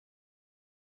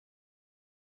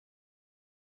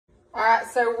All right,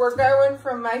 so we're going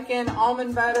from making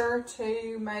almond butter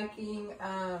to making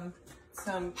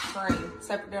some cream,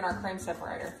 doing our cream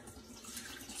separator.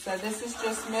 So this is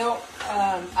just milk.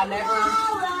 I never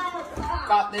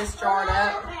got this jarred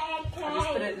up. I just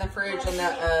put it in the fridge in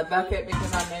the bucket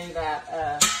because I knew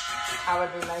that I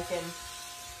would be making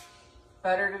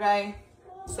butter today,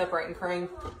 separating cream.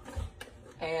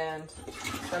 And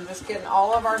so I'm just getting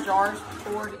all of our jars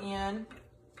poured in.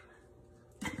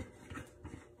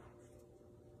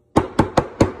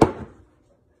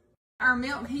 Our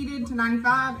milk heated to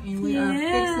 95 and we are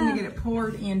fixing to get it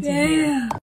poured into here.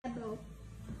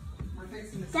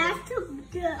 That's too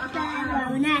good.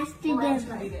 That's too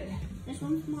good. This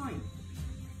one's mine.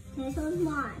 This one's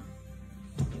mine.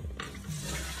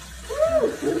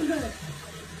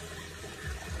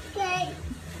 Okay.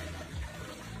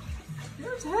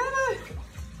 Here's Hannah.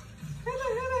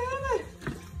 Hannah.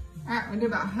 Alright, we'll do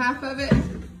about half of it.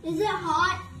 Is it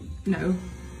hot? No,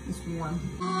 it's warm.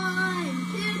 1,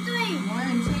 2, 3.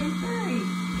 1, 2, 3.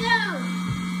 Go.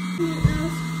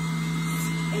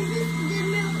 Is this the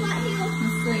milk right here?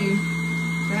 Let's see.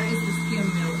 That is the skim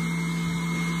milk.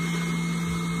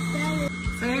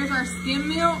 So here's our skim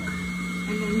milk,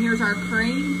 and then here's our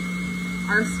cream.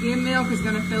 Our skim milk is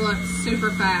gonna fill up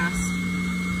super fast,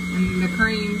 and the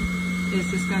cream is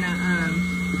just gonna,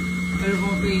 it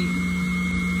won't be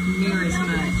near as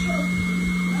much.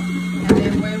 And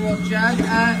then we will jug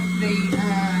up the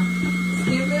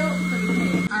skim milk for the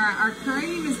cake. All right, our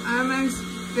cream is almost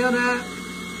filled up.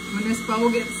 When this bowl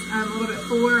gets a little bit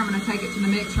fuller, I'm going to take it to the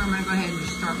mixer. I'm going to go ahead and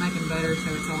just start making butter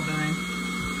so it's all done.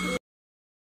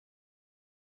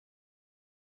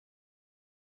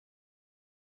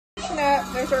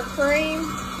 Up, there's our cream.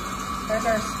 There's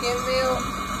our skim milk.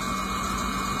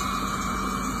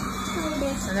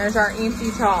 And there's our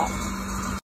empty top.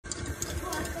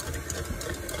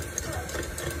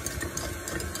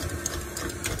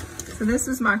 So this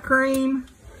is my cream.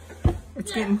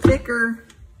 It's getting thicker.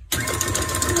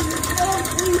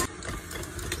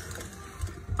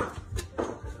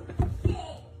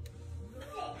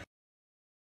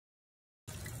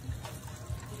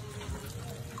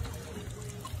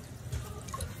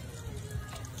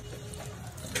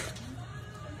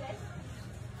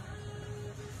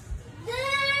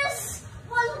 This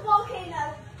was a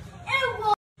volcano. It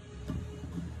was.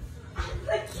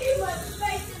 But too much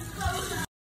space is close up.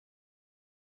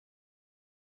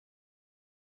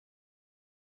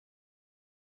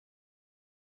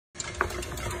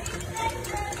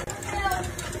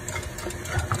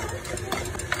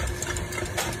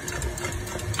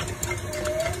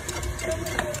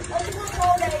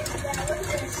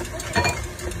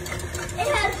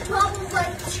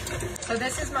 So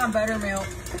this is my buttermilk,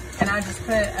 and I just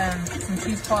put some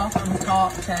cheesecloth on the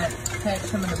top to take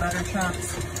some of the butter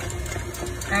chunks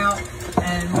out,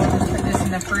 and we'll just put this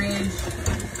in the fridge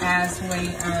as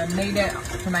we need it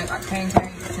to make like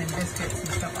pancakes and biscuits and